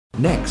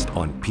Next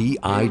on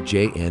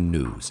PIJN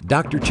News,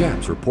 Dr.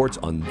 Chaps reports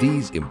on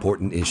these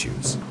important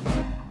issues.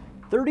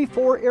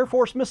 34 Air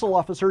Force missile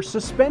officers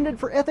suspended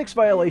for ethics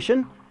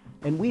violation,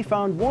 and we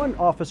found one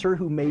officer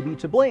who may be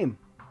to blame.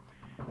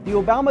 The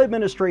Obama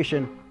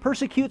administration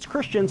persecutes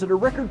Christians at a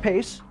record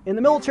pace in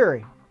the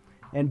military,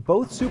 and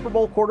both Super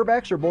Bowl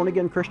quarterbacks are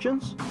born-again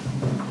Christians.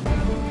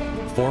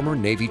 Former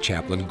Navy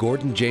chaplain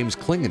Gordon James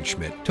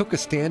Klingenschmitt took a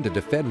stand to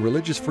defend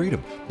religious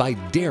freedom by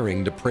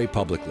daring to pray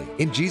publicly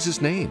in Jesus'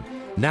 name.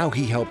 Now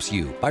he helps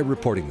you by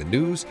reporting the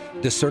news,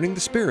 discerning the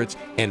spirits,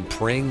 and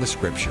praying the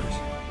scriptures.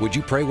 Would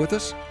you pray with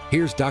us?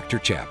 Here's Dr.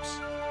 Chaps.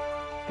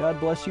 God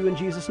bless you in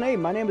Jesus'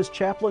 name. My name is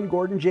Chaplain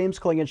Gordon James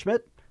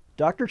Klingenschmitt,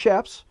 Dr.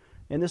 Chaps,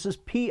 and this is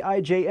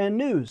PIJN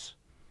News.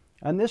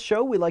 On this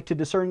show, we like to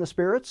discern the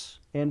spirits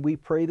and we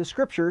pray the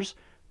scriptures,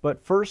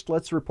 but first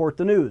let's report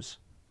the news.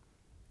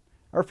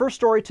 Our first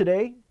story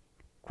today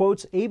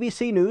quotes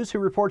ABC News, who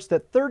reports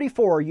that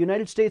 34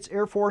 United States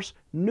Air Force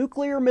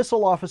nuclear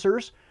missile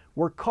officers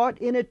were caught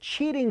in a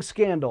cheating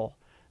scandal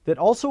that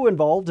also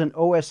involved an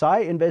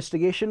OSI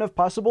investigation of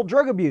possible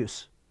drug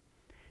abuse.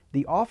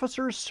 The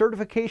officers'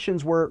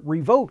 certifications were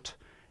revoked,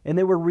 and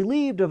they were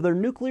relieved of their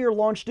nuclear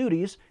launch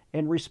duties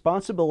and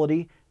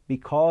responsibility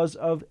because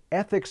of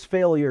ethics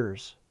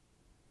failures.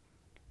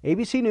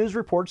 ABC News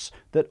reports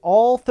that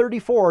all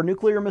 34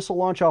 nuclear missile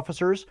launch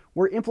officers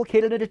were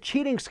implicated in a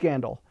cheating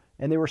scandal,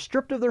 and they were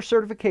stripped of their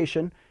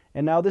certification,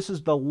 and now this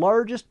is the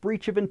largest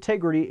breach of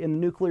integrity in the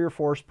nuclear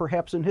force,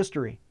 perhaps in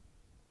history.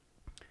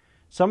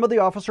 Some of the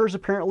officers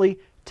apparently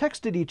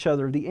texted each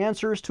other the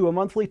answers to a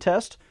monthly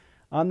test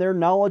on their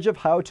knowledge of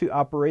how to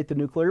operate the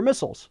nuclear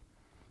missiles.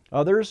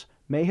 Others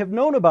may have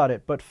known about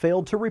it, but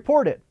failed to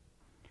report it.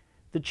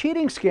 The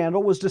cheating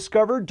scandal was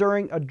discovered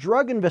during a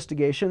drug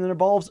investigation that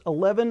involves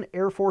 11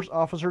 Air Force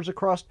officers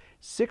across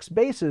 6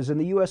 bases in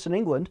the U.S. and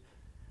England.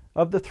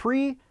 Of the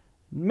 3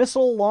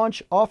 missile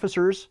launch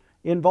officers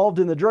involved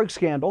in the drug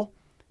scandal,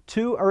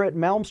 2 are at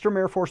Malmstrom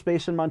Air Force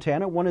Base in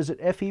Montana, 1 is at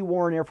F.E.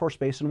 Warren Air Force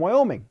Base in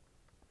Wyoming.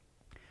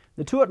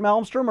 The 2 at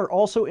Malmstrom are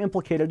also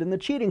implicated in the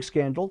cheating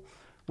scandal,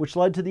 which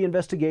led to the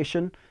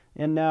investigation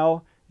and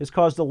now has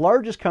caused the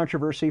largest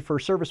controversy for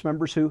service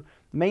members who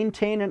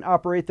maintain and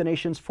operate the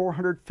nation's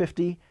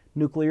 450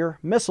 nuclear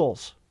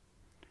missiles.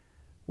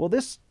 Well,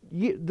 this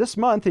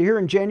month, here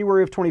in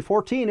January of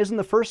 2014, isn't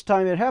the first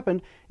time it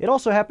happened. It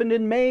also happened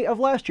in May of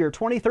last year,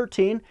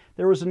 2013.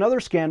 There was another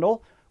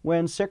scandal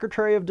when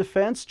Secretary of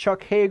Defense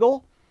Chuck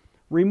Hagel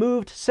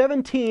removed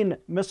 17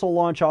 missile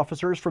launch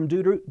officers from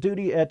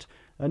duty at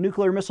a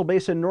nuclear missile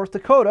base in North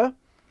Dakota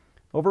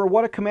over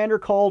what a commander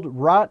called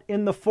rot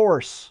in the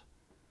force.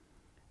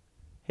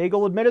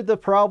 Hagel admitted the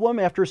problem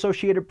after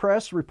Associated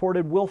Press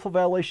reported willful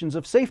violations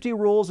of safety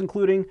rules,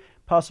 including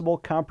possible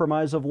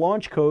compromise of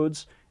launch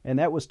codes, and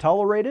that was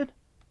tolerated.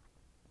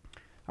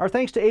 Our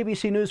thanks to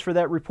ABC News for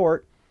that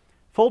report.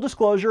 Full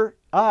disclosure,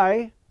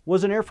 I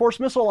was an Air Force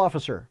missile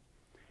officer.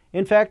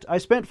 In fact, I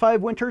spent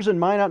 5 winters in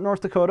Minot, North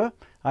Dakota.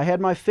 I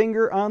had my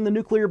finger on the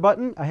nuclear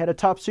button. I had a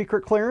top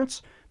secret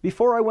clearance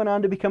before I went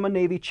on to become a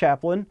Navy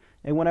chaplain.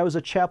 And when I was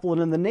a chaplain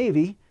in the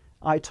Navy,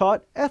 I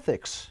taught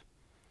ethics.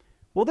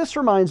 Well, this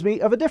reminds me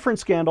of a different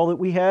scandal that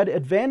we had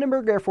at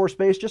Vandenberg Air Force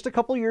Base just a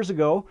couple years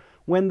ago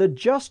when the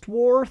just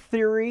war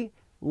theory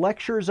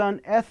lectures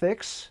on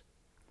ethics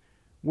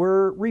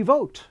were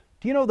revoked.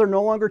 Do you know they're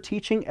no longer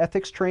teaching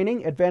ethics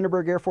training at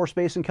Vandenberg Air Force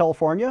Base in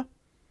California?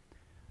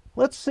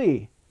 Let's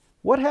see.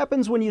 What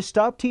happens when you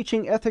stop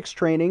teaching ethics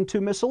training to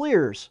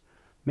missileers?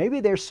 Maybe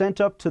they're sent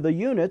up to the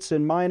units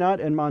in Minot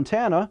and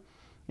Montana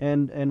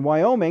and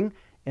Wyoming,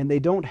 and they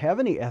don't have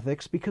any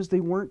ethics because they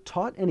weren't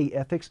taught any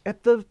ethics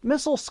at the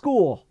missile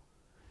school.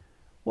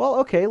 Well,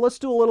 okay, let's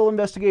do a little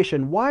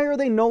investigation. Why are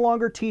they no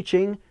longer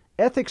teaching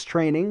ethics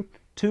training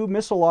to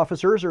missile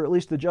officers, or at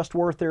least the just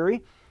war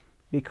theory?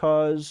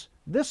 Because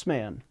this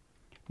man,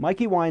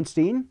 Mikey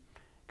Weinstein,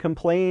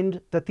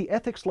 complained that the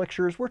ethics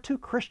lectures were too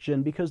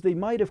Christian because they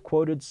might have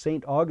quoted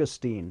St.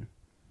 Augustine.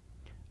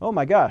 Oh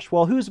my gosh,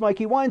 well, who's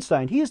Mikey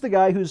Weinstein? He's the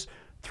guy who's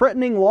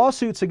threatening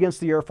lawsuits against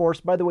the Air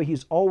Force. By the way,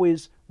 he's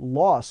always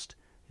lost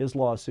his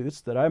lawsuits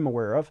that I'm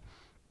aware of.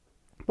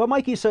 But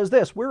Mikey says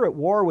this: we're at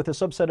war with a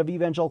subset of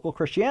evangelical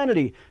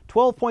Christianity.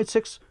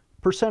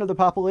 12.6% of the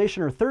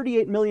population, or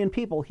 38 million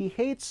people. He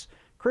hates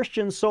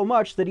Christians so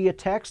much that he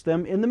attacks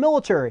them in the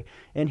military.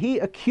 And he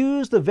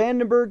accused the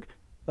Vandenberg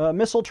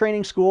Missile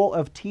Training School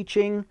of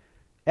teaching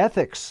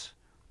ethics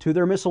to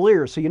their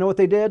missileers. So you know what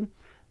they did?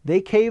 They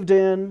caved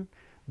in.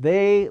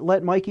 They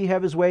let Mikey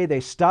have his way.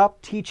 They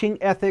stopped teaching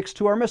ethics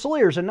to our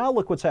missileers. And now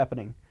look what's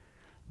happening.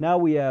 Now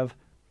we have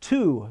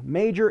 2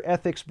 major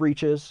ethics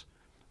breaches.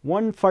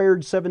 One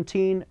fired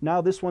 17. Now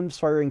this one's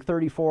firing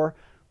 34.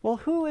 Well,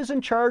 who is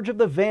in charge of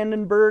the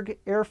Vandenberg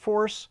Air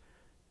Force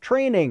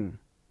training?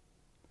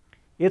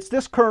 It's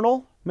this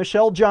Colonel,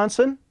 Michelle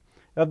Johnson,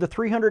 of the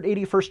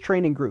 381st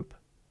Training Group.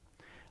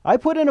 I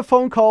put in a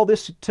phone call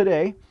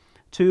today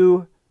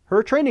to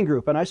her training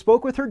group, and I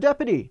spoke with her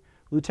deputy,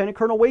 Lieutenant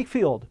Colonel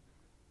Wakefield.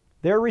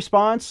 Their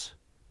response,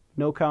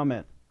 no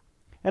comment.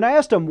 And I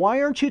asked him,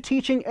 why aren't you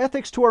teaching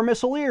ethics to our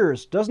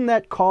missileers? Doesn't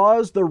that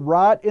cause the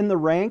rot in the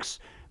ranks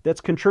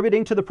that's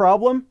contributing to the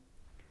problem?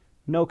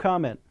 No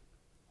comment.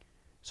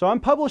 So I'm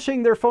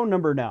publishing their phone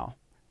number now.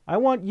 I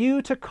want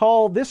you to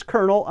call this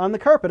colonel on the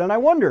carpet. And I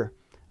want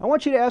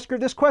you to ask her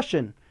this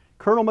question.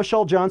 Colonel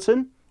Michelle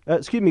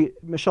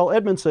Michelle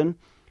Edmonson,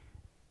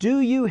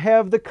 do you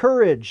have the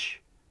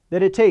courage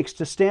that it takes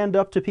to stand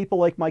up to people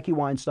like Mikey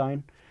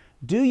Weinstein?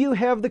 Do you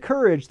have the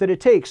courage that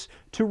it takes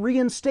to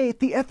reinstate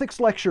the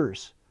ethics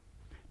lectures?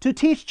 To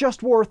teach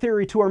just war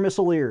theory to our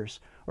missileers?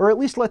 Or at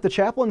least let the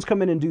chaplains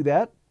come in and do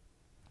that?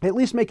 At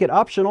least make it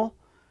optional?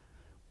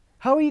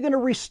 How are you going to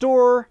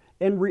restore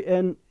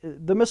and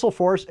the missile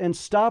force and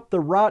stop the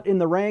rot in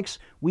the ranks?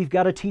 We've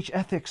got to teach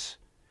ethics.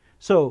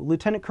 So,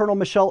 Lieutenant Colonel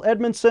Michelle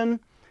Edmonson,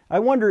 I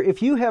wonder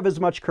if you have as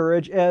much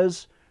courage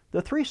as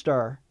the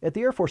 3-star at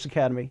the Air Force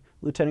Academy,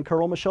 Lieutenant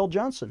Colonel Michelle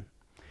Johnson.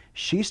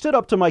 She stood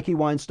up to Mikey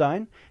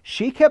Weinstein.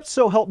 She kept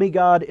 "So Help Me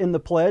God" in the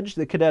pledge,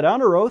 the cadet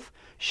honor oath.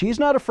 She's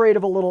not afraid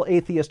of a little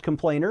atheist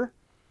complainer.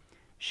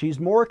 She's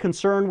more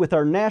concerned with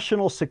our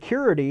national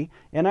security.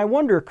 And I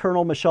wonder,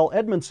 Colonel Michelle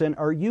Edmonson,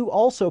 are you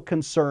also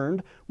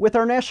concerned with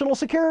our national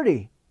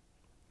security?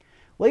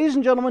 Ladies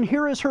and gentlemen,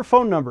 here is her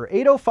phone number,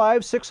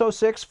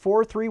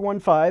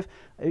 805-606-4315.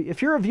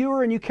 If you're a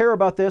viewer and you care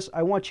about this,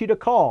 I want you to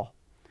call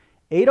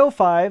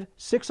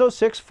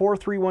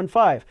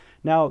 805-606-4315.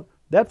 Now,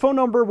 that phone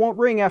number won't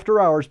ring after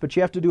hours, but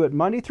you have to do it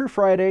Monday through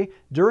Friday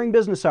during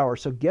business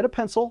hours. So get a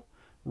pencil,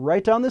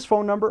 write down this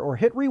phone number, or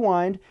hit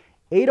rewind,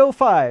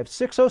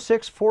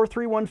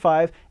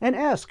 805-606-4315, and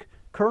ask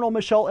Colonel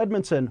Michelle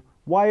Edmonson,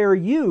 why are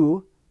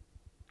you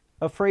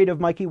afraid of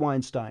Mikey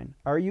Weinstein?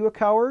 Are you a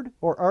coward?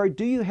 Or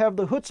do you have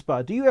the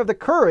chutzpah? Do you have the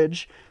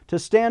courage to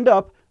stand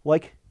up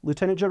like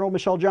Lieutenant General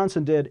Michelle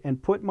Johnson did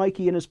and put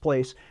Mikey in his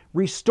place?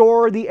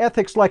 Restore the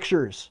ethics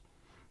lectures.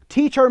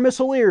 Teach our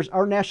missileers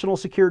our national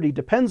security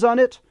depends on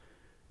it.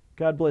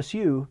 God bless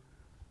you,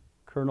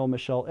 Colonel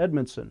Michelle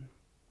Edmonson.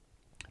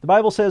 The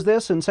Bible says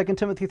this in 2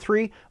 Timothy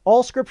 3,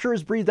 all Scripture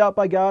is breathed out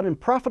by God and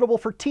profitable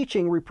for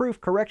teaching, reproof,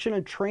 correction,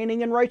 and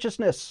training in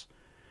righteousness,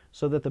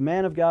 so that the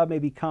man of God may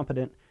be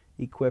competent,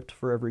 equipped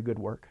for every good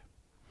work.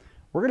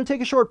 We're going to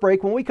take a short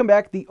break. When we come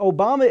back, the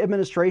Obama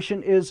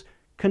administration is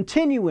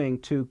continuing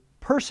to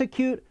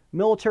persecute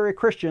military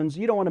Christians.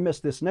 You don't want to miss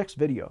this next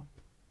video.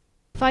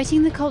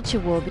 Fighting the culture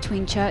war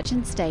between church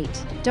and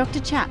state. Dr.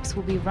 Chaps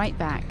will be right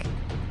back.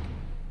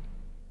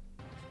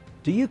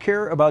 Do you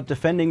care about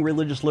defending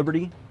religious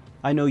liberty?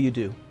 I know you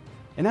do.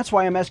 And that's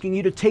why I'm asking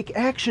you to take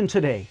action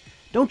today.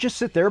 Don't just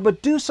sit there,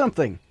 but do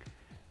something.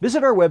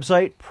 Visit our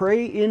website,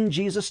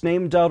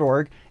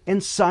 PrayInJesusName.org,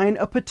 and sign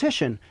a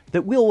petition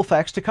that we'll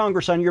fax to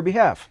Congress on your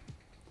behalf.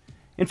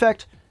 In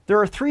fact, there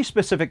are 3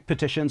 specific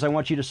petitions I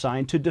want you to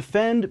sign to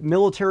defend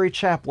military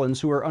chaplains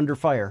who are under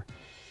fire.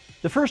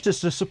 The first is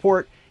to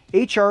support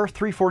H.R.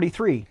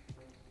 343.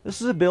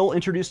 This is a bill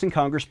introduced in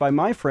Congress by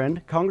my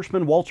friend,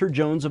 Congressman Walter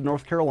Jones of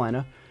North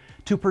Carolina,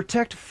 to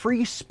protect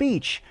free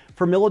speech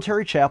for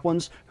military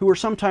chaplains who are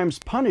sometimes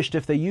punished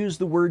if they use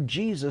the word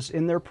Jesus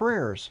in their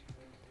prayers.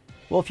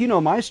 Well, if you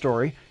know my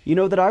story, you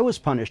know that I was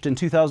punished in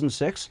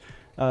 2006,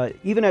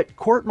 even at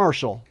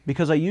court-martial,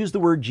 because I used the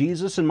word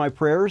Jesus in my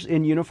prayers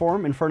in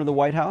uniform in front of the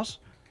White House.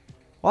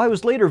 Well, I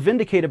was later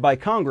vindicated by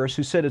Congress,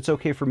 who said it's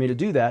okay for me to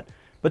do that.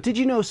 But did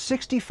you know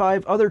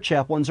 65 other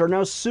chaplains are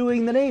now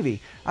suing the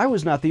Navy? I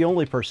was not the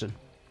only person.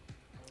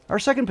 Our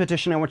second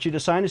petition I want you to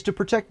sign is to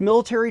protect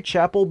military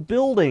chapel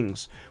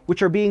buildings,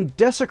 which are being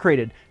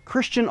desecrated.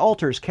 Christian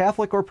altars,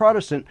 Catholic or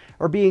Protestant,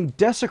 are being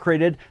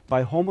desecrated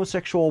by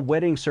homosexual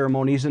wedding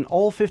ceremonies in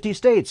all 50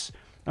 states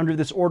under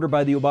this order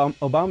by the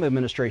Obama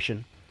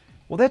administration.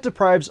 Well, that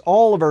deprives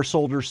all of our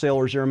soldiers,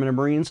 sailors, airmen, and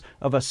Marines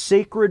of a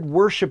sacred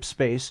worship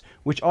space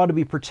which ought to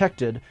be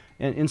protected.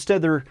 And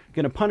instead, they're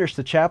going to punish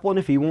the chaplain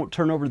if he won't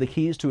turn over the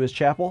keys to his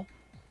chapel.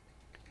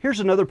 Here's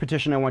another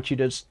petition I want you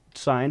to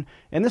sign,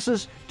 and this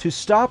is to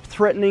stop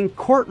threatening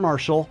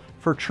court-martial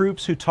for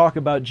troops who talk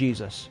about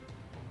Jesus.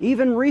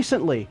 Even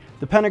recently,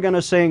 the Pentagon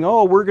is saying,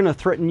 oh, we're going to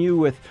threaten you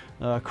with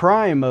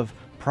crime of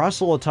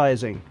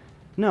proselytizing.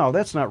 No,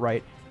 that's not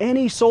right.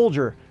 Any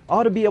soldier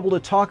ought to be able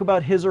to talk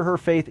about his or her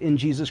faith in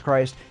Jesus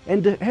Christ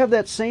and to have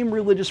that same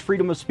religious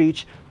freedom of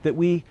speech that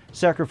we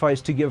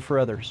sacrifice to give for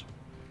others.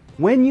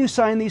 When you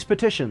sign these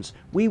petitions,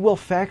 we will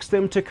fax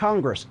them to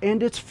Congress,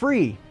 and it's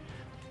free.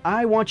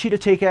 I want you to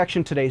take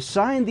action today.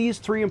 Sign these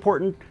 3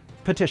 important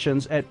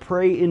petitions at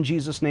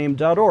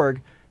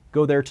PrayInJesusName.org.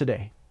 Go there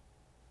today.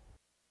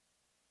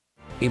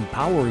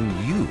 Empowering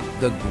you,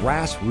 the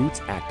grassroots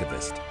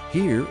activist.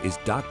 Here is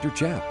Dr.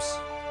 Chaps.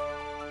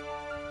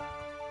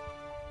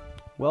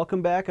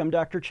 Welcome back. I'm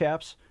Dr.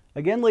 Chaps.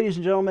 Again, ladies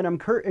and gentlemen,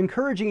 I'm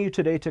encouraging you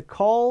today to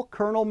call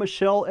Colonel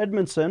Michelle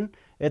Edmonson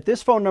at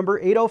this phone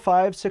number,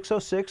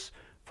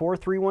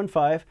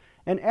 805-606-4315,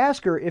 and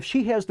ask her if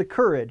she has the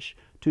courage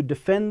to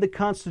defend the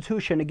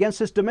Constitution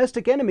against its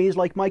domestic enemies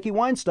like Mikey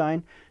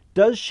Weinstein.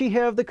 Does she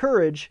have the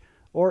courage,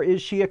 or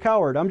is she a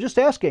coward? I'm just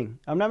asking.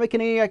 I'm not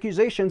making any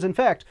accusations. In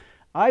fact,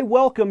 I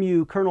welcome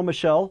you, Colonel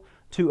Michelle,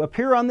 to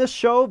appear on this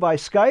show by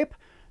Skype,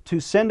 to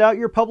send out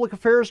your public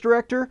affairs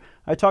director.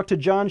 I talked to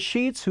John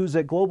Sheets, who's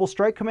at Global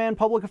Strike Command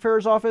Public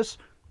Affairs Office.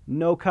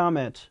 No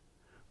comment.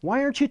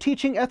 Why aren't you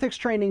teaching ethics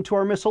training to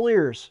our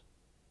missileers?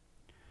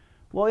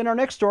 Well, in our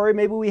next story,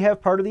 maybe we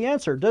have part of the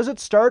answer. Does it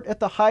start at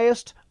the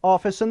highest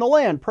office in the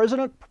land?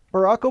 President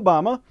Barack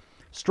Obama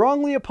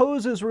strongly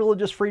opposes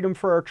religious freedom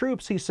for our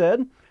troops, he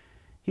said.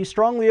 He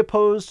strongly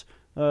opposed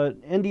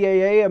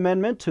NDAA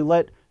amendment to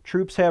let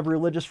troops have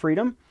religious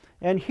freedom.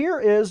 And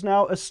here is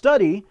now a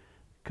study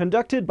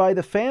conducted by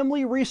the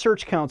Family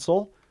Research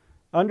Council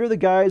under the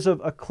guise of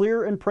a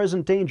clear and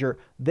present danger.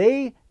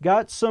 They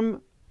got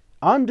some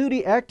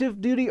on-duty,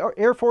 active-duty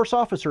Air Force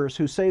officers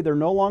who say they're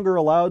no longer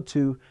allowed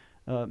to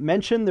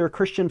mention their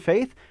Christian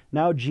faith.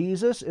 Now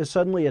Jesus is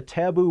suddenly a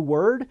taboo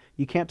word.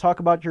 You can't talk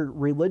about your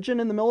religion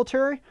in the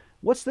military.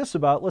 What's this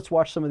about? Let's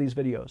watch some of these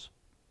videos.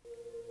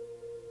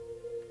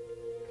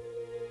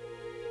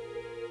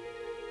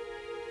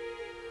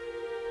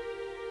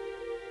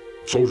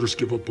 Soldiers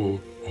give up a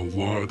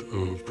lot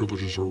of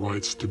privileges or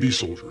rights to be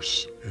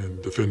soldiers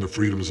and defend the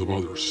freedoms of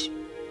others.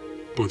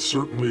 But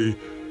certainly,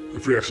 the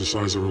free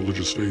exercise of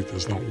religious faith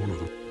is not one of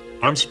them.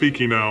 I'm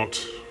speaking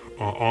out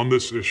on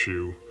this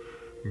issue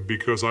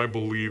because I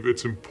believe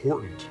it's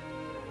important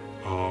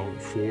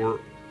for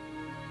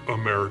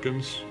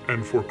Americans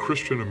and for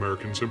Christian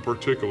Americans in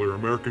particular,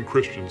 American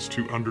Christians,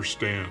 to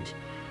understand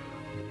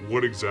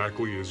what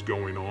exactly is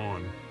going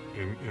on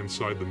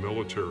inside the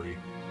military.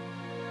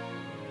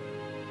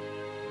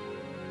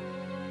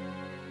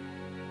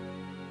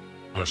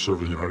 I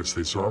served in the United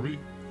States Army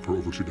for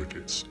over 2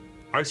 decades.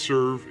 I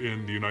serve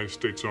in the United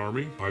States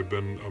Army. I've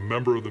been a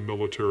member of the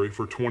military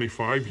for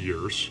 25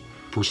 years.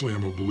 Personally,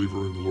 I'm a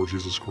believer in the Lord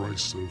Jesus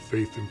Christ, so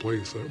faith in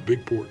place, a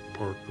big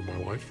part of my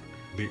life.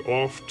 The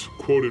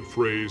oft-quoted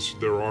phrase,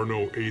 "there are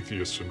no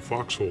atheists in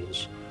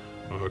foxholes,"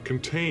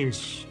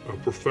 contains a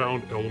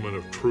profound element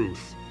of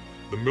truth.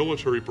 The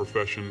military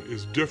profession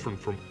is different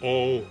from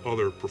all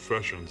other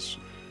professions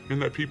in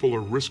that people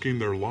are risking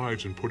their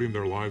lives and putting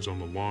their lives on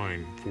the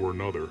line for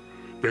another.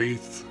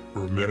 Faith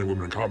for men and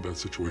women in combat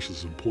situations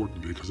is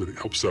important because it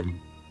helps them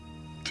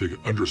to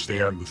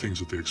understand the things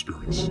that they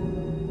experience.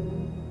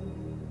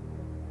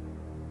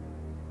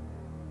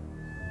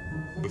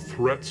 The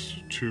threats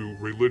to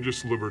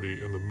religious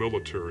liberty in the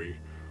military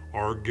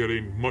are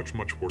getting much,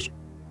 much worse.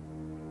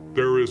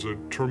 There is a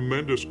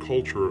tremendous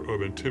culture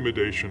of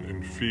intimidation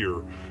and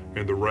fear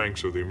in the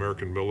ranks of the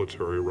American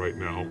military right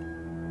now.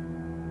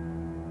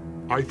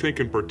 I think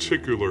in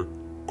particular,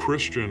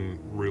 Christian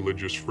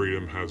religious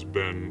freedom has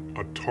been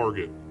a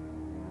target.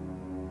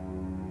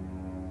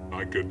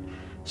 I could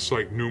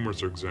cite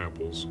numerous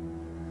examples.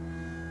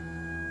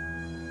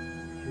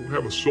 We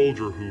have a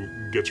soldier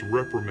who gets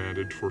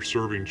reprimanded for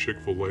serving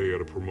Chick-fil-A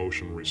at a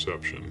promotion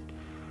reception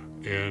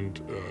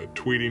and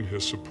tweeting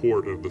his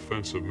support of the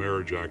Defense of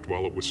Marriage Act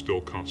while it was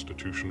still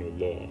constitutional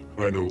law.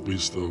 I know at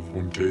least of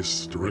one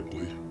case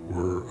directly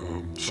where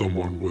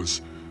someone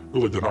was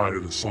really denied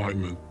an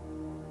assignment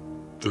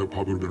that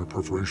probably would have been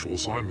a preferential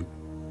assignment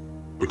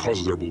because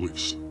of their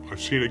beliefs. I've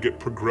seen it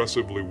get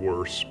progressively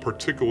worse,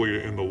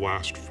 particularly in the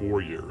last 4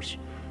 years.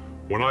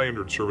 When I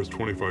entered service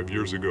 25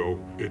 years ago,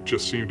 it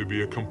just seemed to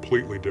be a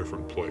completely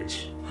different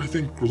place. I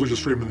think religious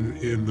freedom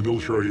in the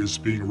military is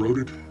being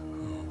eroded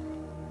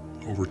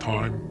over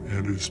time,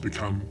 and it's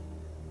become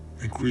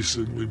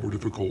increasingly more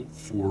difficult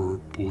for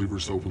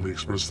believers to openly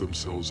express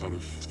themselves out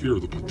of fear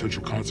of the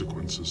potential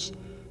consequences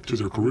to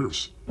their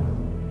careers.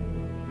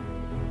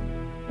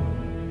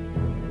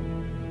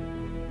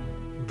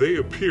 They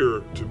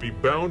appear to be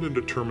bound and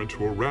determined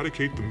to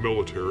eradicate the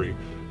military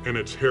and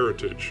its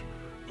heritage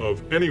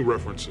of any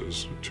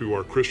references to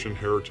our Christian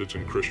heritage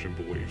and Christian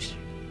beliefs.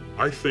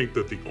 I think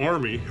that the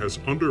Army has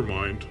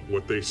undermined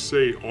what they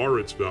say are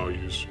its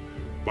values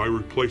by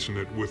replacing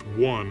it with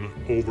one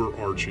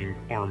overarching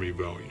Army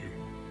value: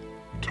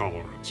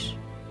 tolerance.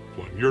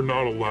 You're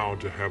not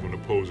allowed to have an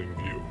opposing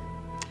view.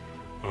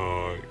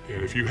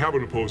 And if you have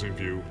an opposing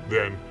view,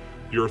 then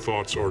your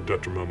thoughts are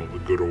detrimental to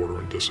good order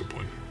and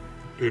discipline.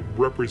 It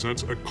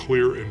represents a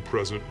clear and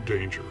present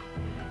danger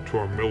to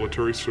our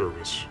military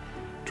service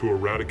to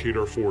eradicate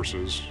our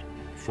forces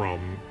from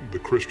the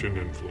Christian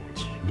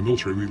influence. In the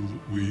military,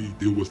 we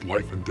deal with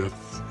life and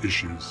death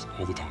issues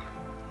all the time.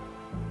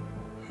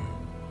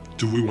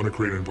 Do we want to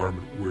create an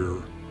environment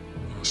where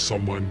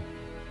someone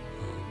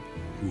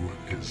who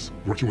is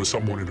working with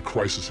someone in a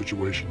crisis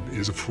situation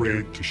is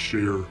afraid to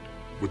share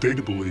what they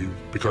believe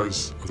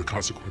because of the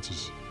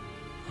consequences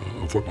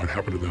of what might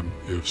happen to them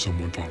if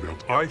someone found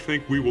out? I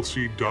think we will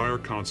see dire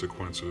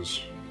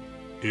consequences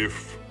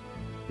if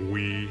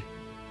we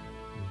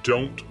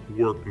don't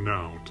work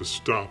now to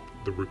stop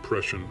the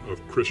repression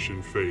of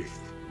Christian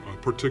faith,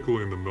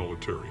 particularly in the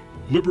military.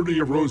 Liberty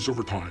erodes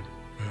over time,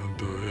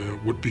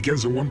 and what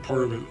begins in one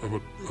part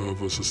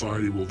of a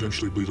society will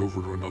eventually bleed over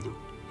to another.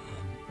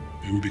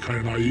 It would be kind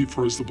of naive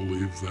for us to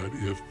believe that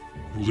if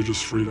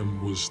religious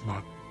freedom was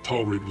not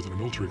tolerated within a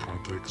military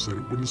context, that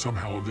it wouldn't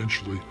somehow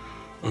eventually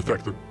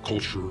affect the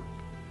culture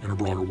in a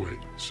broader way.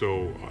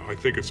 So I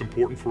think it's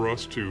important for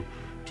us to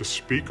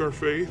speak our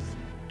faith,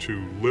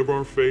 to live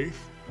our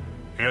faith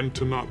and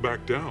to not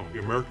back down. The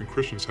American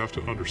Christians have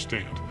to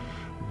understand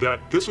that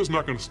this is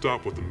not going to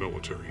stop with the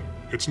military.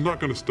 It's not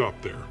going to stop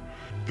there.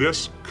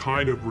 This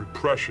kind of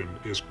repression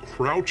is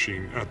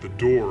crouching at the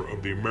door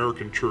of the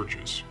American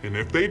churches. And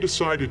if they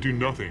decide to do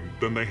nothing,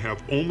 then they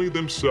have only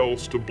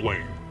themselves to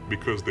blame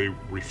because they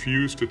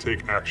refused to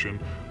take action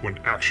when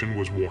action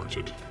was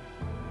warranted.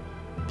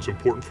 It's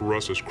important for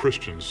us as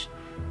Christians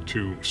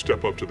to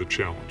step up to the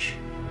challenge.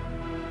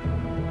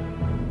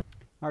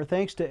 Our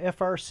thanks to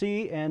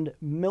FRC, and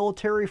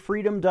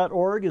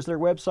militaryfreedom.org is their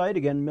website.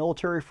 Again,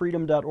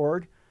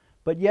 militaryfreedom.org.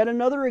 But yet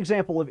another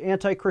example of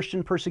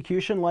anti-Christian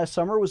persecution last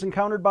summer was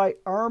encountered by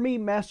Army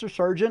Master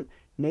Sergeant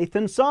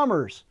Nathan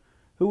Sommers,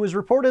 who was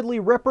reportedly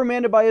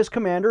reprimanded by his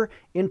commander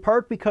in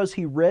part because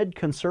he read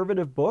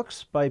conservative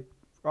books by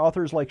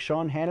authors like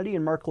Sean Hannity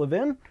and Mark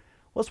Levin.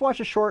 Let's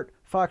watch a short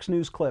Fox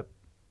News clip.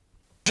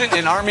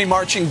 An Army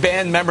marching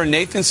band member,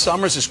 Nathan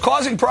Sommers, is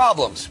causing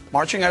problems.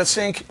 Marching out of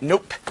sync?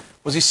 Nope.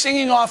 Was he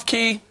singing off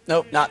key?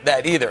 Nope, not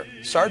that either.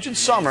 Sergeant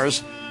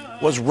Sommers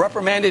was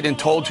reprimanded and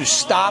told to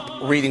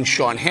stop reading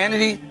Sean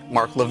Hannity,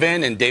 Mark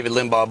Levin, and David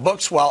Limbaugh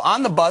books while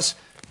on the bus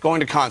going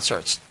to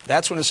concerts.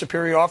 That's when a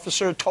superior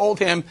officer told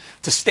him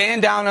to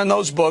stand down on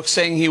those books,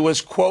 saying he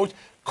was, quote,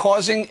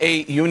 causing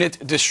a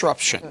unit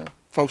disruption.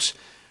 Folks,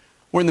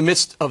 we're in the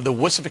midst of the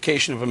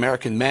wussification of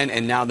American men,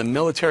 and now the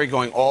military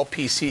going all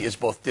PC is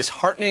both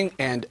disheartening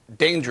and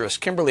dangerous.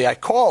 Kimberly, I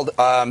called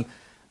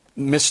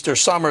Mr.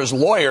 Sommers'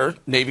 lawyer,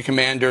 Navy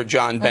Commander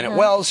John Bennett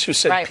Wells, who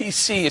said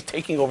PC is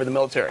taking over the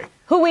military.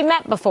 Who we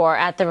met before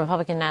at the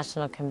Republican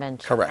National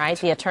Convention. Correct. Right?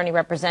 The attorney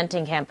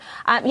representing him.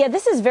 Yeah,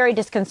 this is very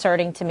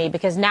disconcerting to me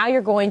because now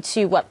you're going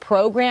to,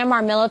 program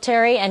our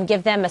military and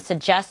give them a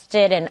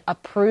suggested and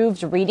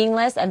approved reading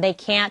list, and they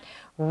can't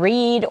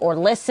read or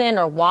listen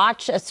or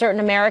watch certain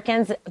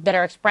Americans that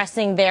are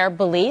expressing their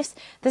beliefs.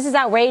 This is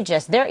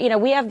outrageous.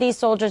 We have these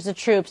soldiers and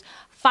troops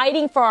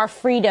fighting for our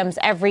freedoms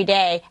every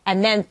day,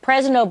 and then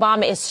President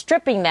Obama is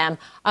stripping them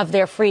of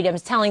their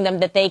freedoms, telling them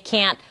that they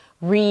can't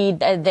read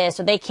this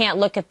or they can't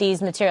look at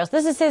these materials.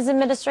 This is his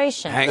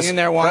administration. Hang in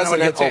there, Juan. He's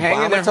Hold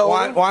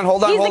on.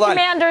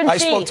 Commander-in-Chief. I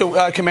spoke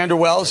to Commander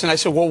Wells, and I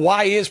said, well,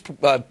 why is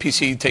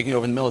PC taking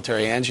over the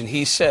military, Ange? And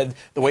he said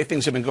the way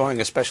things have been going,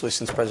 especially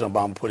since President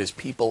Obama put his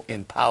people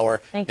in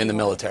power in the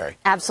military.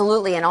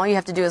 Absolutely, and all you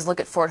have to do is look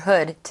at Fort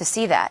Hood to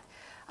see that.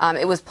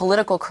 It was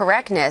political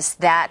correctness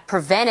that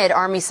prevented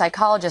Army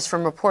psychologists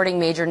from reporting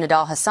Major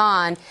Nidal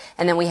Hassan,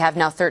 and then we have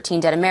now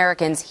 13 dead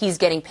Americans. He's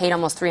getting paid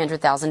almost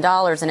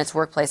 $300,000, and it's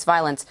workplace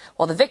violence,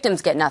 while the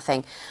victims get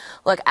nothing.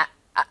 Look,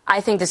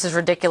 I think this is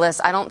ridiculous.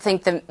 I don't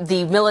think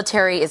the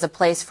military is a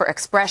place for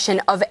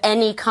expression of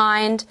any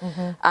kind,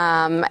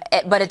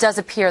 but it does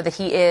appear that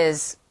he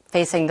is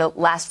facing the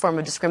last form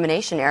of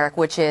discrimination, Eric,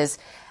 which is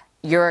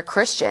you're a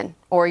Christian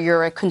or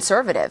you're a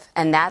conservative,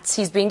 and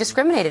he's being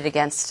discriminated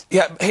against.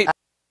 Yeah, hey.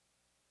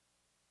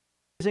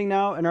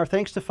 Now, and our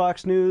thanks to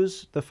Fox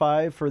News, the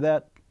 5, for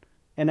that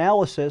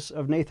analysis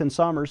of Nathan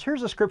Sommers.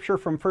 Here's a scripture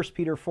from 1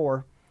 Peter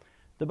 4.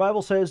 The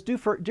Bible says,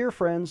 dear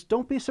friends,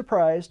 don't be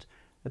surprised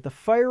at the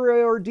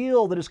fiery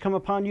ordeal that has come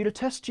upon you to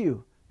test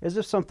you, as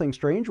if something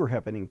strange were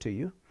happening to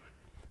you.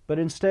 But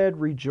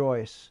instead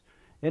rejoice,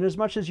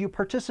 inasmuch as you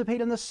participate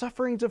in the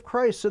sufferings of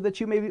Christ, so that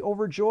you may be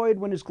overjoyed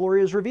when his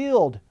glory is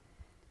revealed.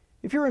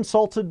 If you're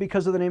insulted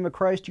because of the name of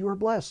Christ, you are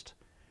blessed.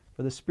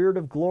 For the Spirit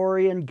of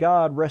glory and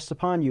God rests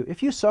upon you.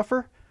 If you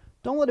suffer,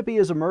 don't let it be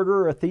as a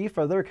murderer, a thief,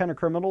 or other kind of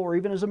criminal, or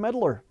even as a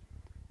meddler.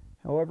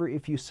 However,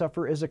 if you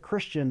suffer as a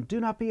Christian, do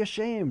not be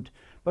ashamed,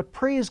 but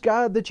praise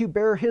God that you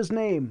bear his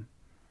name.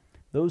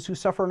 Those who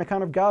suffer on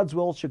account of God's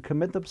will should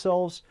commit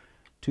themselves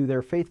to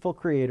their faithful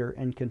Creator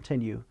and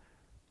continue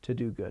to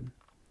do good.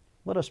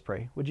 Let us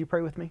pray. Would you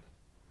pray with me?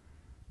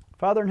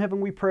 Father in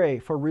heaven, we pray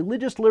for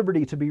religious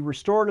liberty to be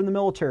restored in the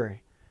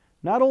military,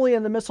 not only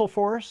in the missile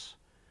force,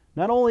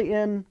 not only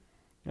in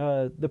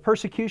the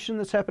persecution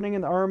that's happening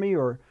in the Army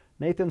or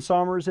Nathan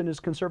Sommers in his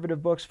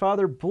conservative books.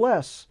 Father,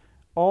 bless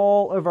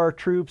all of our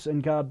troops,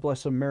 and God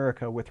bless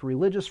America with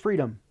religious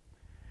freedom,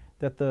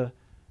 that the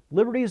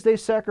liberties they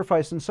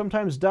sacrifice and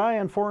sometimes die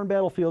on foreign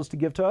battlefields to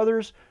give to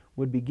others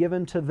would be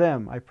given to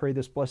them. I pray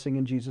this blessing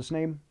in Jesus'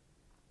 name.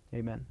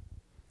 Amen.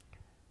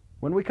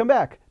 When we come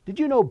back, did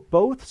you know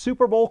both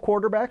Super Bowl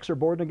quarterbacks are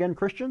born-again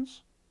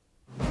Christians?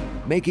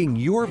 Making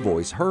your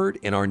voice heard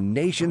in our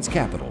nation's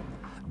capital.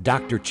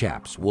 Dr.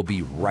 Chaps will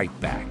be right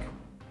back.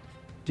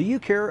 Do you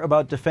care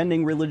about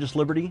defending religious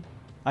liberty?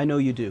 I know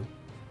you do.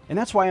 And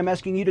that's why I'm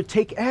asking you to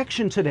take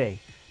action today.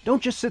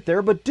 Don't just sit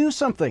there, but do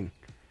something.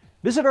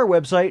 Visit our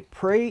website,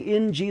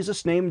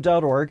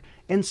 prayinjesusname.org,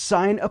 and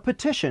sign a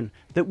petition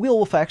that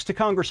we'll fax to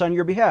Congress on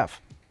your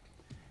behalf.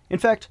 In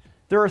fact,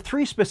 there are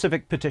 3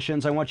 specific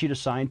petitions I want you to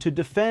sign to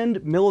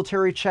defend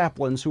military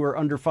chaplains who are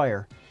under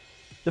fire.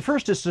 The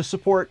first is to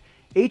support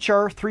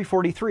H.R.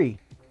 343.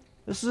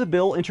 This is a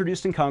bill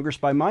introduced in Congress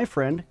by my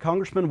friend,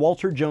 Congressman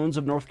Walter Jones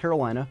of North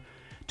Carolina,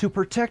 to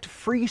protect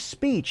free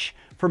speech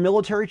for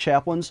military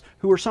chaplains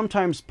who are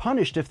sometimes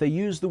punished if they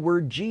use the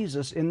word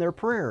Jesus in their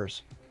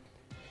prayers.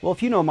 Well,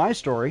 if you know my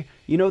story,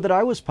 you know that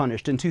I was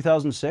punished in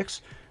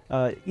 2006,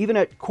 even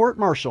at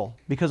court-martial,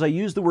 because I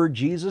used the word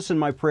Jesus in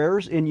my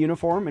prayers in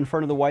uniform in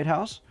front of the White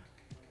House.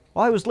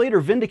 Well, I was later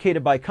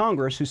vindicated by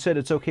Congress, who said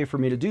it's okay for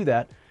me to do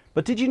that.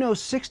 But did you know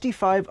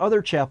 65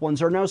 other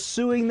chaplains are now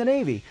suing the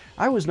Navy?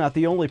 I was not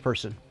the only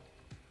person.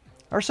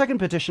 Our second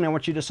petition I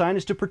want you to sign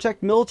is to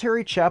protect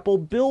military chapel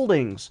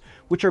buildings,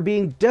 which are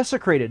being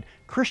desecrated.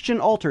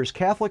 Christian altars,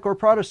 Catholic or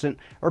Protestant,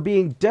 are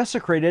being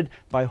desecrated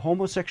by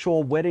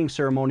homosexual wedding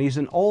ceremonies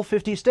in all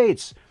 50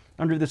 states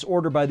under this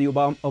order by the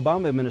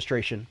Obama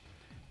administration.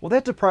 Well,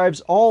 that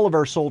deprives all of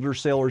our soldiers,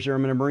 sailors,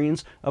 airmen, and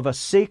Marines of a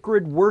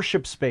sacred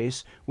worship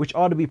space which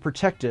ought to be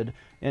protected.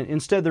 And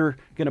instead, they're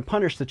going to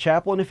punish the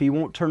chaplain if he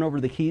won't turn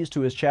over the keys to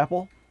his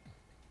chapel.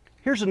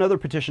 Here's another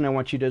petition I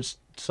want you to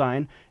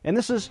sign, and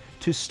this is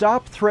to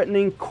stop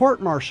threatening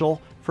court-martial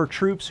for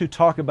troops who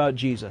talk about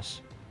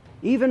Jesus.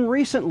 Even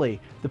recently,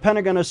 the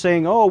Pentagon is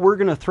saying, oh, we're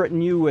going to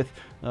threaten you with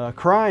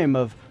crime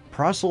of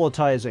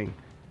proselytizing.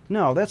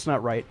 No, that's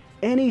not right.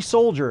 Any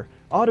soldier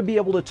ought to be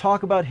able to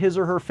talk about his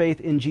or her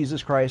faith in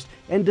Jesus Christ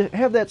and to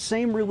have that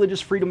same religious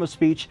freedom of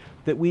speech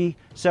that we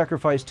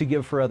sacrifice to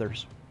give for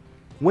others.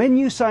 When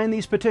you sign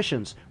these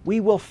petitions, we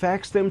will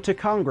fax them to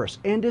Congress,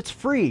 and it's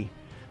free.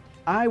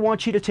 I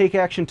want you to take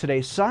action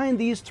today. Sign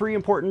these 3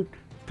 important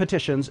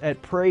petitions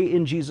at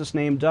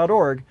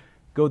prayinjesusname.org.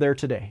 Go there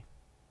today.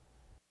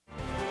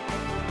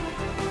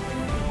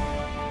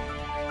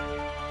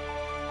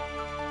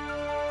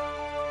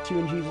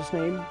 In Jesus'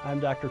 name, I'm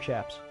Dr.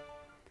 Chaps.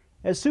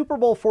 As Super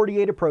Bowl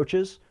 48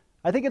 approaches,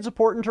 I think it's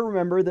important to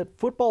remember that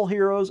football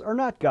heroes are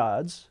not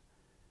gods.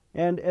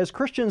 And as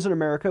Christians in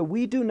America,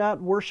 we do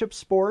not worship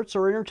sports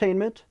or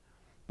entertainment,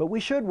 but we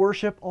should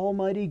worship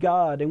Almighty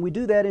God, and we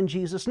do that in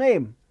Jesus'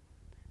 name.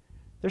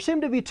 There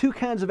seem to be 2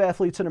 kinds of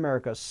athletes in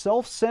America: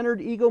 self-centered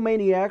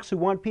egomaniacs who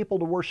want people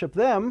to worship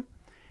them,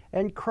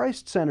 and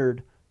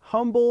Christ-centered,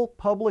 humble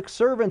public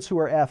servants who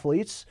are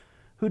athletes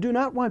who do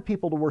not want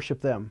people to worship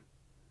them.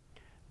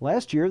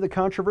 Last year, the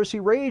controversy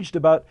raged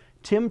about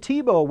Tim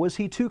Tebow. Was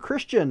he too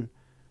Christian?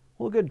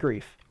 Well, good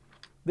grief.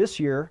 This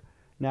year,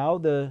 now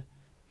the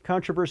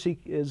controversy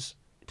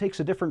takes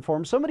a different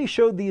form. Somebody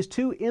showed these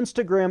 2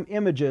 Instagram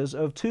images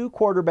of 2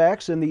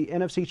 quarterbacks in the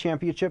NFC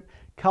Championship,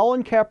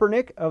 Colin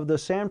Kaepernick of the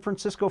San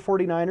Francisco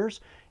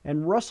 49ers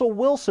and Russell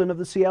Wilson of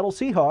the Seattle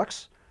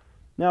Seahawks.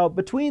 Now,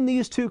 between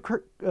these 2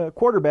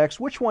 quarterbacks,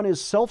 which one is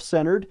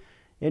self-centered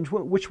and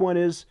which one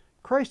is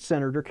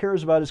Christ-centered or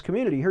cares about his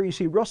community? Here you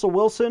see Russell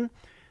Wilson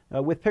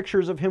with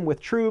pictures of him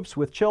with troops,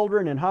 with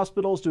children in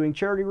hospitals doing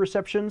charity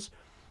receptions.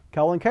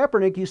 Colin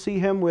Kaepernick, you see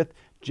him with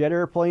jet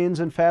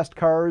airplanes and fast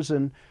cars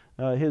and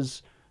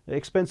his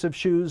expensive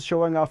shoes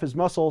showing off his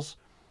muscles.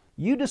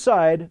 You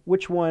decide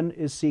which one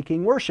is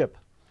seeking worship.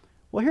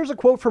 Well, here's a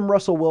quote from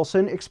Russell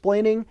Wilson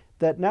explaining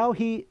that now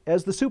he,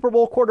 as the Super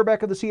Bowl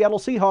quarterback of the Seattle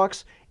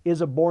Seahawks,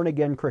 is a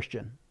born-again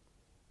Christian.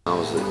 I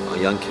was a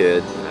young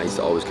kid, and I used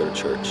to always go to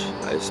church.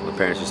 My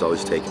parents used to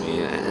always take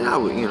me, and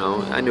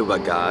I knew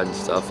about God and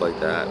stuff like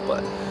that,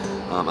 but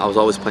I was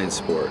always playing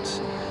sports,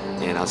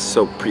 and I was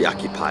so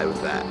preoccupied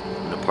with that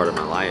part of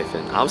my life,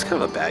 and I was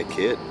kind of a bad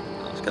kid.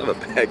 I was kind of a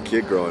bad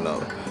kid growing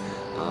up.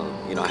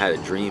 I had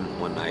a dream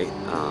one night.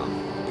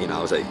 I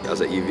was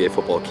at UVA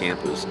football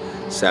camp. It was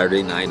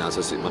Saturday night,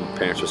 and my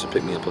parents were supposed to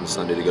pick me up on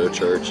Sunday to go to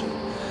church. And,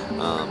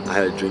 I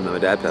had a dream that my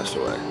dad passed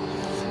away,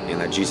 and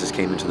that Jesus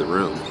came into the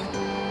room,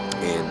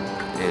 and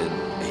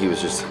he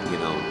was just,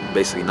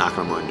 basically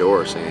knocking on my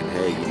door saying,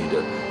 "Hey, you need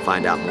to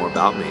find out more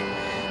about me."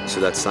 So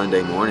that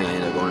Sunday morning, I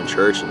ended up going to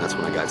church, and that's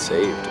when I got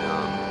saved.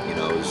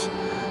 It was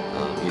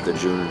either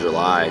June or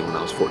July when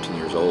I was 14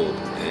 years old,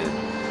 and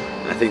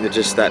I think that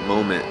just that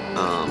moment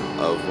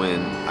of when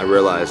I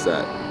realized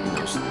that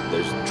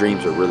there's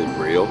dreams are really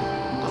real,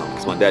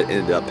 because my dad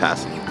ended up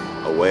passing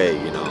away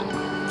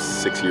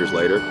 6 years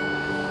later.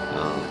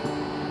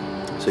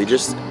 So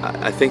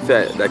I think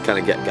that kind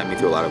of got me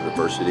through a lot of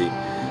adversity.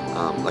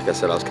 Like I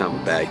said, I was kind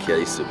of a bad kid. I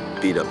used to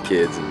beat up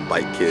kids and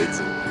bite kids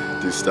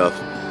and do stuff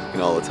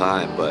all the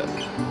time, but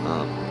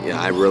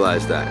I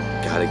realized that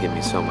God had given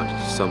me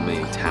so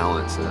many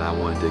talents, and I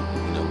wanted to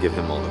give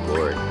him all the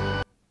glory.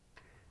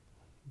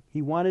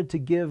 He wanted to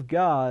give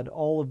God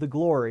all of the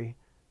glory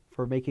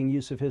for making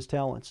use of his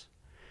talents.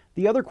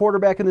 The other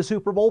quarterback in the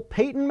Super Bowl,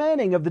 Peyton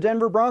Manning of the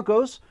Denver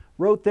Broncos,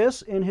 wrote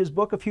this in his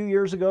book a few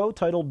years ago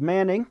titled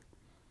Manning.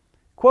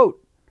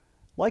 Quote,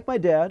 "Like my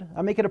dad,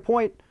 I make it a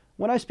point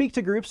when I speak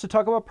to groups to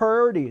talk about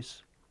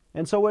priorities.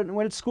 And so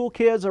when it's school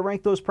kids, I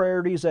rank those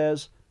priorities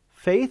as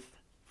faith,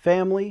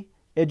 family,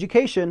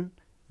 education,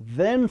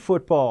 then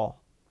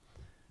football.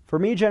 For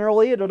me,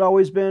 generally, it had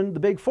always been the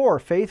big 4,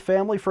 faith,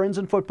 family, friends,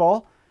 and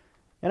football.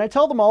 And I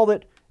tell them all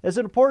that as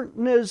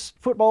important as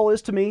football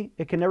is to me,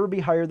 it can never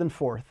be higher than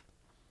 4th.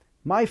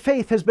 My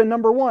faith has been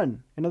number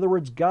 1. In other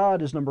words,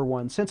 God is number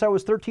 1. Since I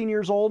was 13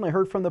 years old and I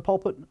heard from the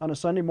pulpit on a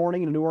Sunday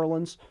morning in New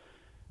Orleans,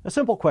 a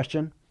simple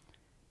question: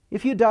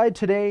 if you died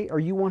today, are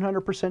you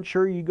 100%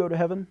 sure you go to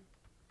heaven?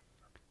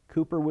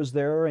 Cooper was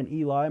there and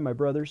Eli, my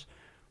brothers,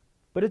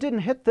 but it didn't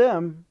hit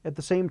them at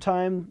the same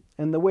time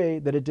and the way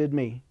that it did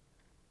me.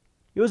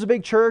 It was a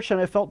big church and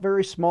I felt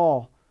very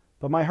small,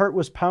 but my heart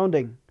was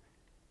pounding.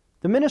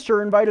 The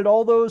minister invited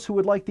all those who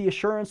would like the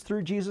assurance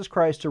through Jesus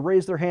Christ to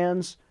raise their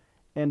hands,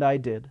 and I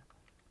did.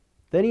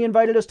 Then he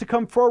invited us to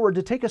come forward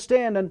to take a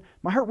stand, and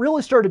my heart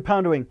really started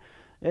pounding.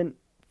 And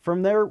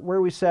from there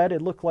where we sat,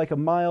 it looked like a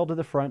mile to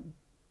the front.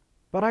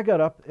 But I got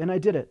up and I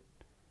did it,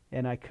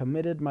 and I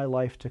committed my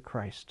life to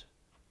Christ.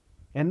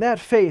 And that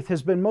faith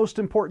has been most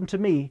important to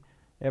me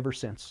ever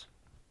since.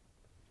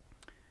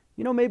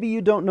 You know, maybe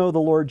you don't know the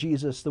Lord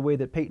Jesus the way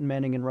that Peyton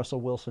Manning and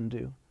Russell Wilson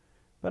do.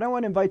 But I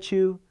want to invite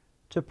you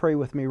to pray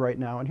with me right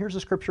now. And here's a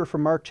scripture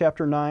from Mark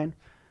chapter 9.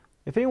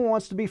 If anyone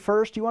wants to be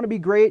first, you want to be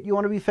great, you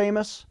want to be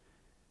famous,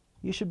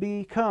 you should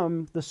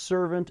become the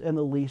servant and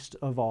the least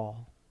of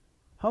all.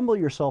 Humble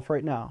yourself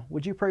right now.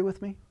 Would you pray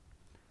with me?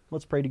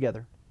 Let's pray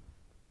together.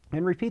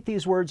 And repeat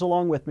these words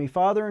along with me.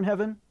 Father in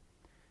heaven,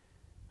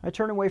 I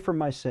turn away from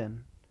my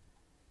sin.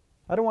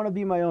 I don't want to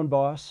be my own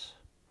boss.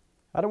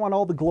 I don't want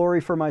all the glory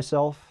for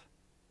myself.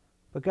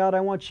 But God,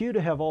 I want you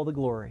to have all the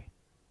glory.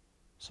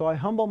 So I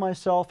humble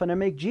myself and I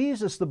make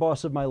Jesus the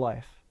boss of my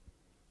life.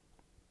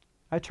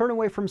 I turn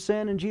away from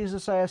sin, and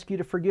Jesus, I ask you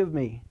to forgive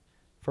me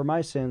for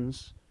my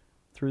sins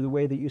through the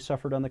way that you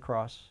suffered on the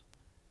cross.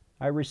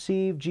 I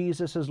receive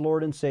Jesus as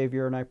Lord and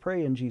Savior, and I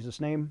pray in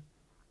Jesus' name,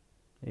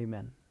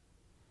 amen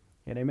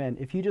and amen.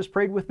 If you just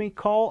prayed with me,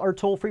 call our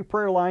toll-free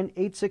prayer line,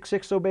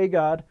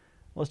 866-OBEY-GOD.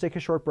 Let's take a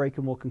short break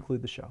and we'll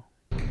conclude the show.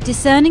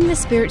 Discerning the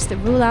spirits that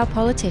rule our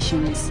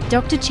politicians,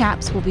 Dr.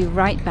 Chaps will be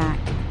right back.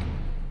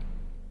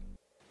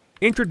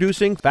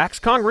 Introducing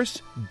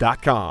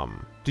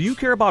FaxCongress.com. Do you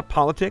care about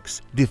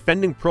politics,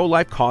 defending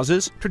pro-life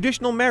causes,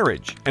 traditional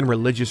marriage, and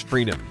religious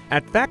freedom?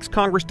 At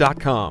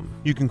FaxCongress.com,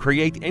 you can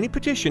create any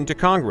petition to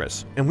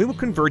Congress, and we will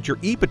convert your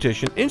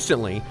e-petition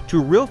instantly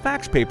to real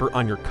fax paper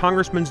on your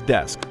congressman's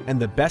desk. And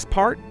the best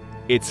part?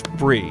 It's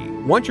free.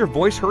 Want your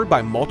voice heard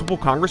by multiple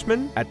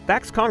congressmen? At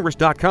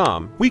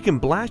FaxCongress.com, we can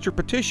blast your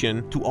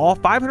petition to all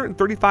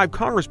 535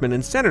 congressmen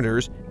and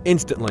senators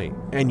instantly.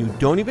 And you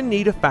don't even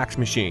need a fax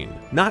machine.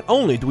 Not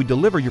only do we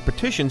deliver your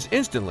petitions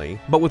instantly,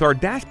 but with our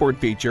dashboard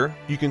feature,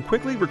 you can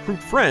quickly recruit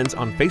friends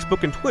on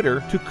Facebook and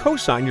Twitter to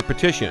co-sign your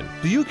petition.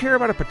 Do you care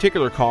about a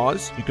particular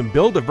cause? You can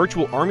build a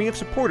virtual army of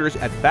supporters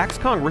at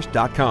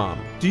FaxCongress.com.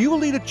 Do you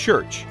lead a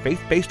church,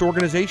 faith-based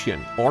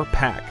organization, or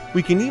PAC?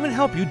 We can even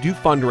help you do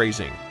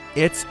fundraising.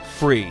 It's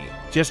free.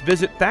 Just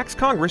visit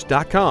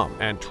FaxCongress.com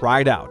and try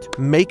it out.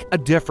 Make a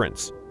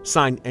difference.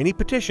 Sign any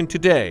petition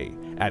today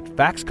at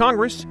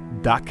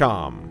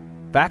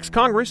FaxCongress.com.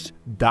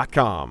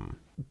 FaxCongress.com.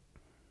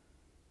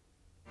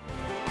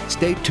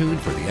 Stay tuned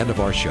for the end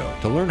of our show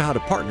to learn how to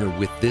partner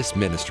with this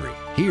ministry.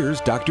 Here's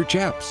Dr.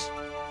 Chaps.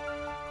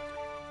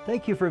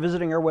 Thank you for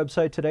visiting our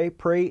website today,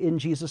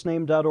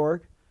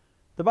 prayinjesusname.org.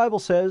 The Bible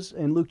says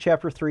in Luke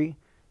chapter 3,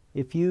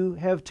 if you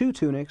have 2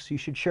 tunics, you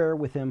should share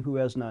with him who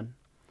has none.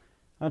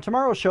 On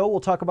tomorrow's show, we'll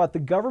talk about the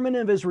government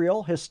of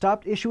Israel has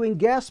stopped issuing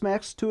gas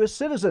masks to its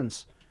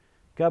citizens.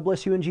 God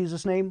bless you in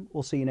Jesus' name.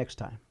 We'll see you next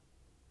time.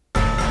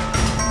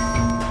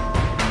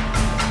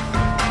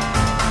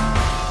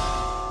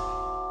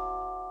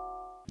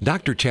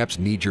 Dr. Chaps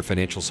needs your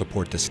financial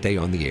support to stay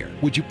on the air.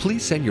 Would you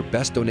please send your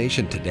best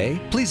donation today?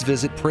 Please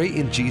visit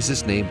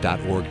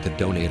PrayInJesusName.org to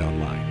donate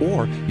online.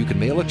 Or you can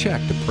mail a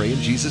check to Pray in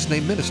Jesus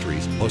Name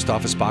Ministries, Post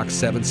Office Box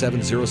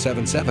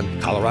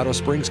 77077, Colorado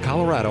Springs,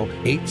 Colorado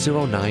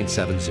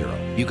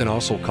 80970. You can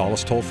also call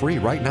us toll-free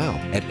right now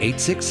at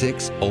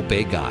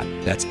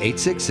 866-OBEY-GOD. That's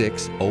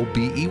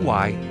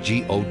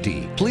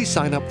 866-OBEY-GOD. Please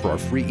sign up for our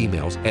free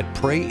emails at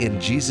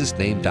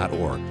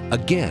PrayInJesusName.org.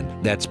 Again,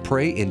 that's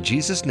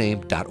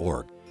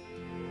PrayInJesusName.org.